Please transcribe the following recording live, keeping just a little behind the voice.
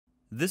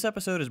This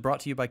episode is brought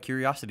to you by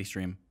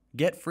CuriosityStream.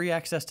 Get free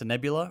access to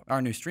Nebula,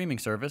 our new streaming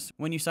service,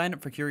 when you sign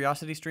up for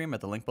CuriosityStream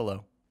at the link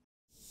below.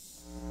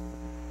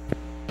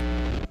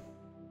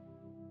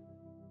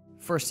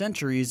 For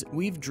centuries,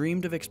 we've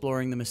dreamed of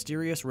exploring the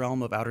mysterious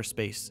realm of outer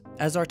space.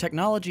 As our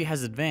technology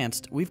has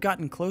advanced, we've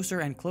gotten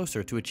closer and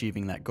closer to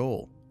achieving that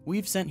goal.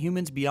 We've sent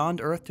humans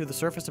beyond Earth to the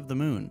surface of the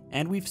moon,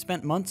 and we've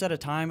spent months at a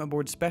time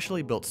aboard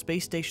specially built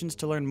space stations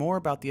to learn more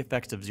about the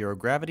effects of zero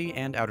gravity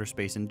and outer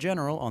space in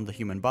general on the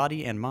human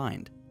body and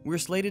mind. We're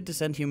slated to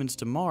send humans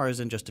to Mars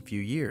in just a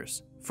few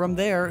years. From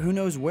there, who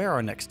knows where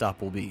our next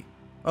stop will be?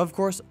 Of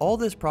course, all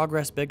this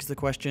progress begs the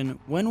question,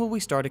 when will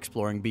we start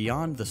exploring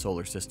beyond the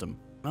solar system?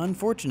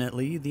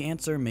 Unfortunately, the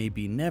answer may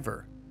be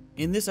never.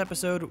 In this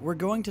episode, we're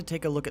going to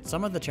take a look at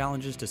some of the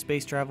challenges to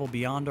space travel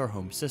beyond our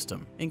home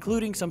system,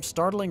 including some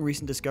startling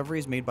recent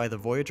discoveries made by the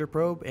Voyager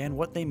probe and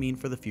what they mean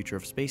for the future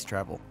of space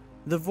travel.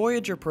 The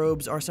Voyager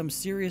probes are some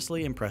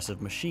seriously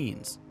impressive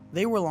machines.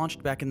 They were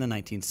launched back in the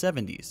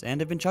 1970s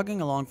and have been chugging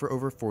along for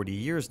over 40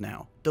 years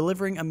now,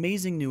 delivering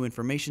amazing new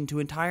information to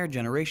entire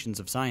generations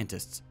of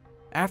scientists.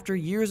 After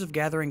years of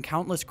gathering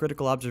countless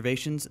critical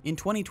observations, in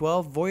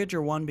 2012,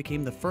 Voyager 1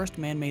 became the first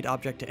man-made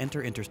object to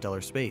enter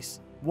interstellar space.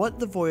 What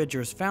the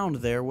Voyagers found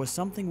there was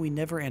something we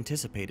never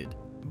anticipated.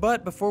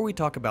 But before we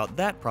talk about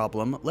that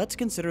problem, let's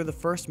consider the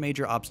first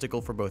major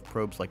obstacle for both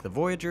probes like the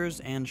Voyagers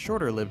and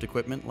shorter-lived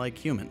equipment like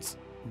humans: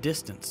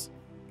 distance.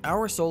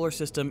 Our solar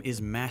system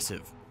is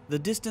massive. The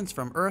distance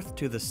from Earth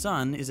to the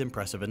Sun is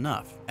impressive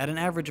enough, at an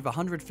average of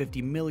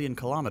 150 million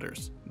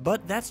kilometers.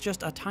 But that's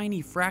just a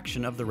tiny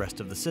fraction of the rest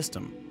of the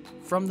system.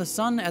 From the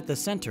Sun at the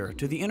center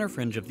to the inner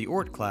fringe of the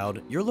Oort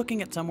cloud, you're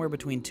looking at somewhere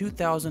between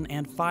 2,000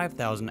 and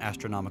 5,000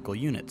 astronomical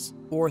units,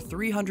 or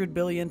 300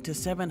 billion to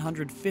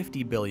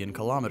 750 billion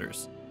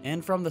kilometers.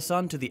 And from the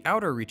Sun to the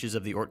outer reaches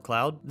of the Oort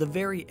cloud, the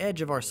very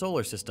edge of our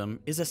solar system,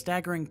 is a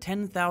staggering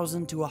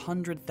 10,000 to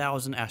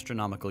 100,000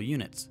 astronomical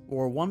units,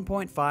 or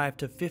 1.5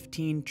 to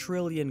 15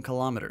 trillion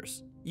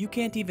kilometers. You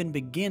can't even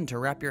begin to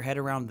wrap your head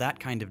around that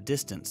kind of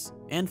distance.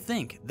 And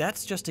think,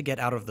 that's just to get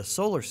out of the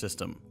solar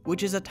system,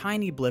 which is a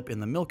tiny blip in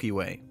the Milky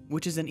Way,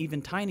 which is an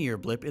even tinier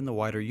blip in the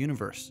wider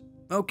universe.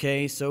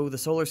 Okay, so the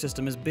solar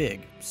system is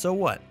big, so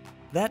what?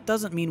 That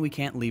doesn't mean we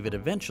can't leave it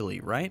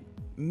eventually, right?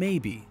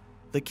 Maybe.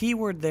 The key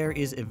word there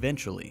is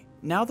eventually.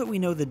 Now that we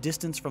know the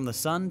distance from the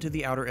Sun to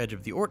the outer edge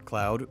of the Oort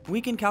cloud,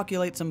 we can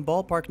calculate some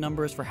ballpark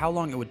numbers for how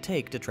long it would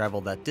take to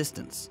travel that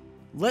distance.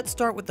 Let's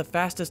start with the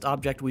fastest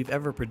object we've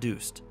ever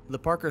produced, the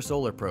Parker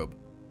Solar Probe.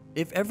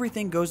 If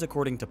everything goes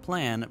according to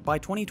plan, by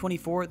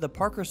 2024 the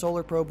Parker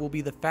Solar Probe will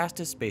be the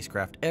fastest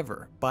spacecraft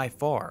ever, by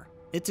far.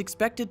 It's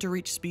expected to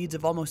reach speeds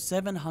of almost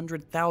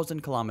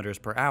 700,000 kilometers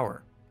per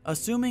hour.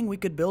 Assuming we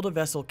could build a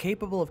vessel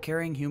capable of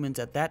carrying humans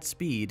at that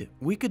speed,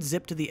 we could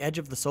zip to the edge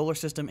of the solar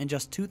system in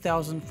just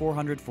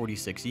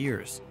 2,446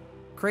 years.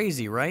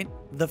 Crazy, right?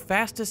 The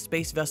fastest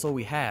space vessel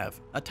we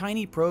have, a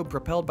tiny probe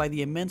propelled by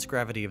the immense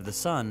gravity of the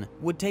Sun,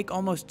 would take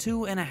almost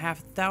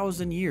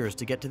 2,500 years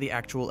to get to the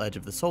actual edge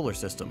of the solar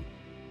system.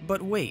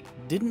 But wait,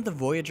 didn't the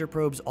Voyager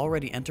probes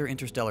already enter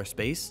interstellar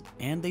space?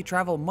 And they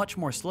travel much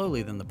more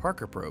slowly than the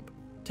Parker probe.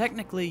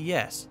 Technically,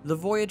 yes, the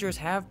Voyagers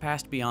have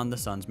passed beyond the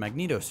Sun's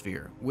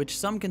magnetosphere, which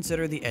some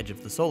consider the edge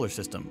of the solar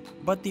system.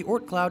 But the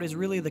Oort cloud is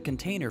really the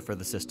container for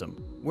the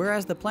system.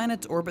 Whereas the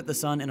planets orbit the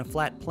Sun in a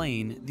flat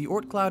plane, the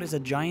Oort cloud is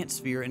a giant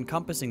sphere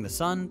encompassing the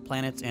Sun,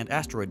 planets, and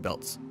asteroid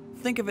belts.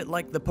 Think of it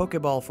like the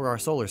Pokeball for our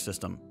solar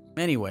system.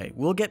 Anyway,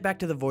 we'll get back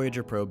to the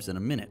Voyager probes in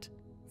a minute.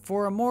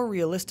 For a more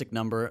realistic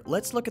number,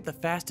 let's look at the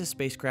fastest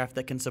spacecraft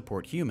that can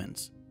support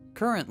humans.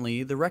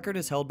 Currently, the record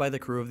is held by the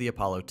crew of the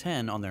Apollo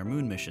 10 on their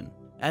moon mission.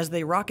 As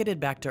they rocketed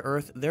back to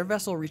Earth, their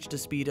vessel reached a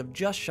speed of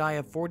just shy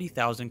of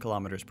 40,000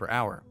 kilometers per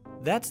hour.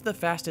 That's the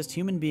fastest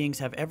human beings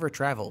have ever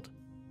traveled.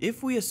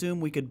 If we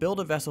assume we could build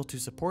a vessel to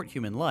support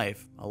human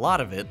life, a lot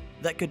of it,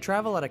 that could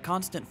travel at a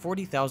constant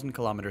 40,000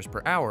 kilometers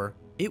per hour,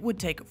 it would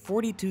take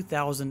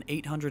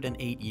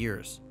 42,808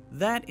 years.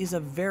 That is a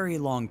very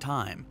long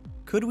time.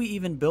 Could we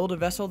even build a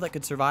vessel that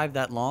could survive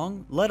that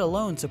long, let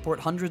alone support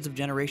hundreds of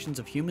generations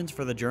of humans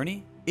for the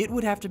journey? It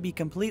would have to be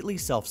completely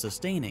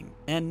self-sustaining.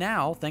 And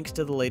now, thanks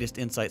to the latest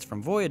insights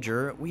from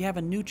Voyager, we have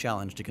a new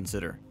challenge to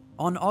consider.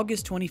 On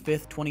August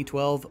 25,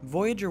 2012,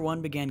 Voyager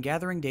 1 began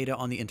gathering data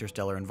on the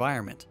interstellar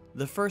environment,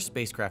 the first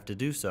spacecraft to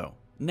do so.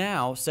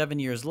 Now, 7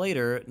 years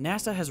later,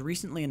 NASA has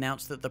recently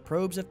announced that the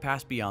probes have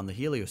passed beyond the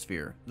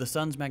heliosphere, the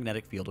Sun's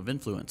magnetic field of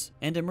influence,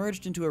 and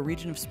emerged into a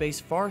region of space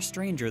far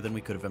stranger than we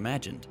could have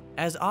imagined.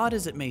 As odd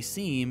as it may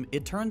seem,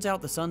 it turns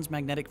out the Sun's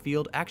magnetic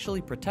field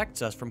actually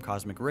protects us from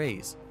cosmic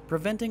rays,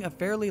 preventing a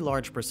fairly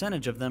large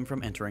percentage of them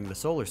from entering the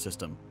solar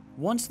system.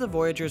 Once the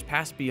Voyagers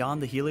passed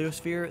beyond the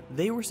heliosphere,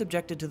 they were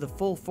subjected to the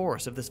full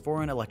force of this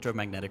foreign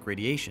electromagnetic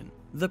radiation.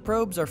 The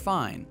probes are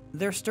fine.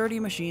 They're sturdy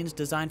machines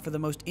designed for the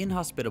most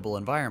inhospitable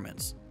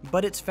environments.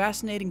 But it's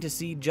fascinating to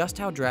see just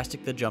how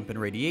drastic the jump in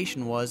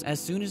radiation was as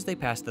soon as they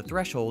passed the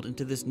threshold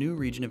into this new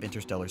region of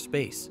interstellar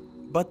space.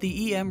 But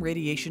the EM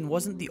radiation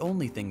wasn't the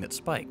only thing that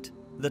spiked.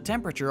 The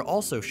temperature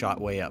also shot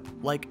way up,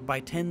 like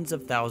by tens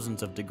of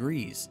thousands of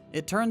degrees.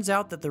 It turns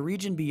out that the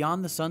region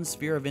beyond the sun's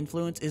sphere of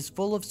influence is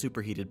full of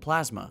superheated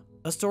plasma,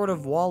 a sort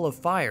of wall of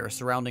fire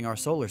surrounding our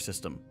solar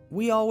system.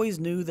 We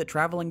always knew that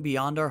traveling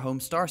beyond our home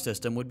star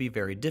system would be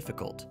very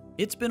difficult.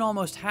 It's been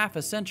almost half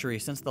a century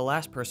since the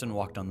last person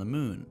walked on the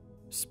moon.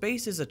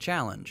 Space is a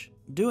challenge.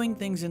 Doing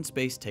things in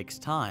space takes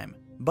time.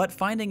 But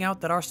finding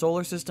out that our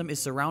solar system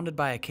is surrounded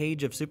by a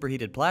cage of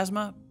superheated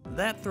plasma,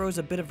 that throws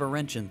a bit of a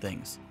wrench in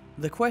things.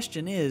 The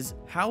question is,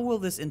 how will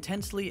this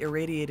intensely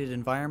irradiated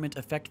environment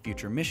affect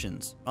future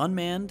missions,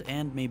 unmanned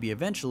and maybe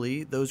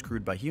eventually those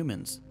crewed by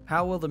humans?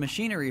 How will the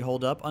machinery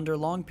hold up under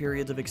long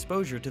periods of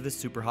exposure to this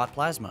super hot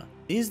plasma?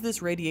 Is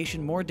this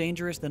radiation more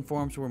dangerous than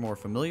forms we're more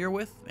familiar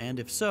with? And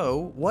if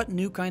so, what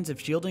new kinds of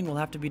shielding will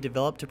have to be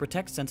developed to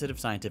protect sensitive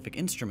scientific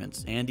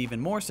instruments, and even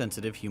more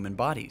sensitive human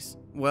bodies?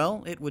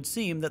 Well, it would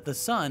seem that the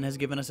sun has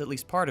given us at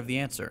least part of the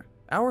answer.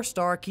 Our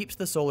star keeps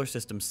the solar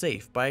system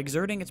safe by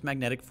exerting its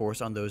magnetic force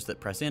on those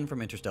that press in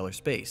from interstellar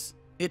space.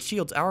 It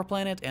shields our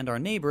planet and our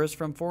neighbors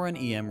from foreign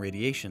EM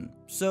radiation.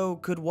 So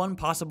could one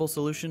possible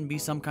solution be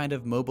some kind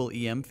of mobile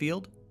EM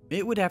field?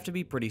 It would have to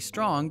be pretty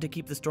strong to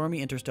keep the stormy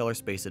interstellar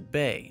space at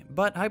bay,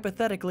 but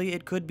hypothetically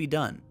it could be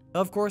done.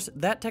 Of course,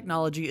 that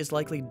technology is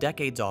likely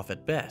decades off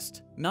at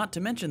best, not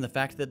to mention the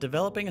fact that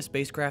developing a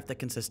spacecraft that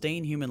can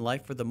sustain human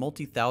life for the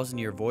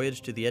multi-thousand-year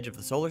voyage to the edge of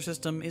the solar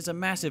system is a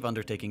massive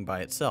undertaking by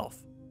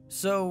itself.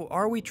 So,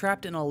 are we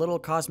trapped in a little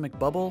cosmic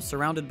bubble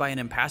surrounded by an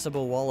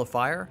impassable wall of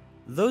fire?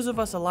 Those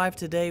of us alive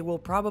today will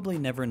probably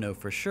never know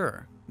for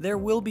sure. There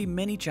will be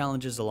many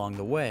challenges along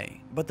the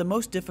way, but the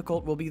most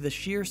difficult will be the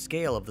sheer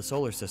scale of the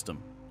solar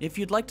system. If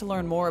you'd like to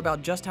learn more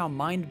about just how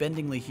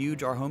mind-bendingly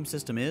huge our home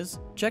system is,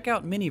 check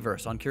out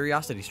Miniverse on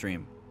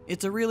CuriosityStream.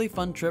 It's a really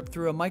fun trip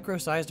through a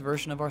micro-sized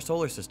version of our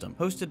solar system,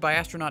 hosted by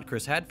astronaut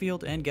Chris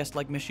Hadfield and guests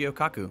like Michio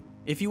Kaku.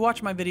 If you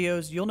watch my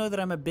videos, you'll know that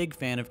I'm a big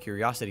fan of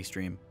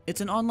CuriosityStream.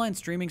 It's an online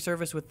streaming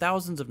service with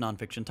thousands of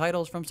nonfiction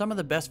titles from some of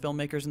the best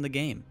filmmakers in the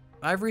game.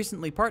 I've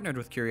recently partnered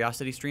with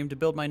CuriosityStream to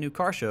build my new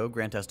car show,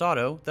 Grand Test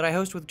Auto, that I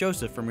host with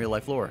Joseph from Real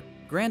Life Lore.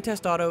 Grand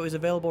Test Auto is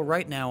available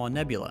right now on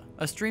Nebula,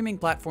 a streaming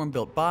platform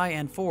built by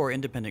and for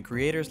independent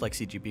creators like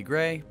CGP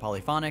Grey,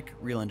 Polyphonic,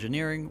 Real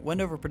Engineering,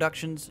 Wendover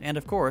Productions, and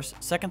of course,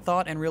 Second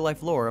Thought and Real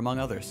Life Lore, among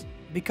others.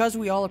 Because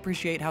we all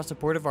appreciate how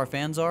supportive our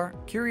fans are,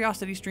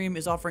 CuriosityStream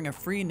is offering a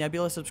free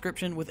Nebula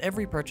subscription with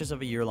every purchase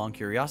of a year-long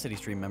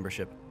CuriosityStream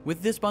membership.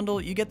 With this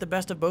bundle, you get the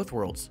best of both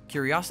worlds.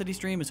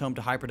 CuriosityStream is home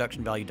to high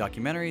production value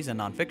documentaries and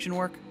nonfiction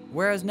work,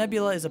 whereas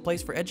Nebula is a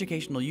place for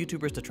educational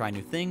YouTubers to try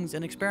new things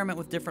and experiment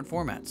with different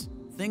formats.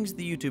 Things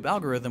the YouTube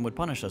algorithm would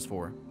punish us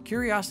for.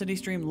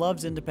 CuriosityStream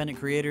loves independent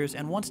creators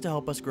and wants to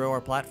help us grow our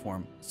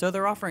platform, so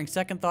they're offering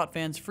Second Thought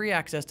fans free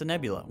access to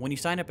Nebula when you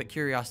sign up at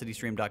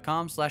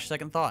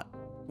curiositystream.com/secondthought.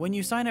 When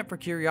you sign up for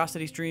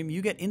CuriosityStream,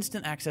 you get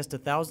instant access to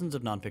thousands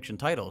of nonfiction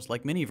titles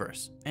like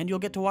Miniverse, and you'll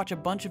get to watch a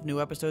bunch of new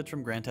episodes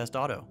from Grand Test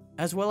Auto,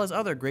 as well as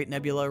other great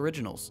Nebula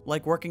originals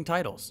like Working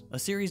Titles, a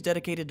series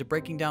dedicated to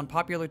breaking down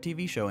popular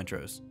TV show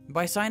intros.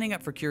 By signing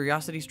up for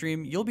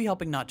CuriosityStream, you'll be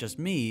helping not just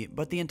me,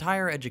 but the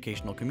entire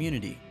educational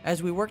community,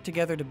 as we work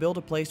together to build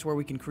a place where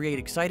we can create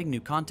exciting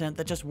new content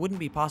that just wouldn't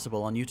be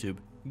possible on YouTube.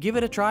 Give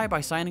it a try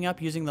by signing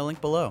up using the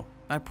link below.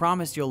 I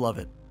promise you'll love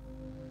it.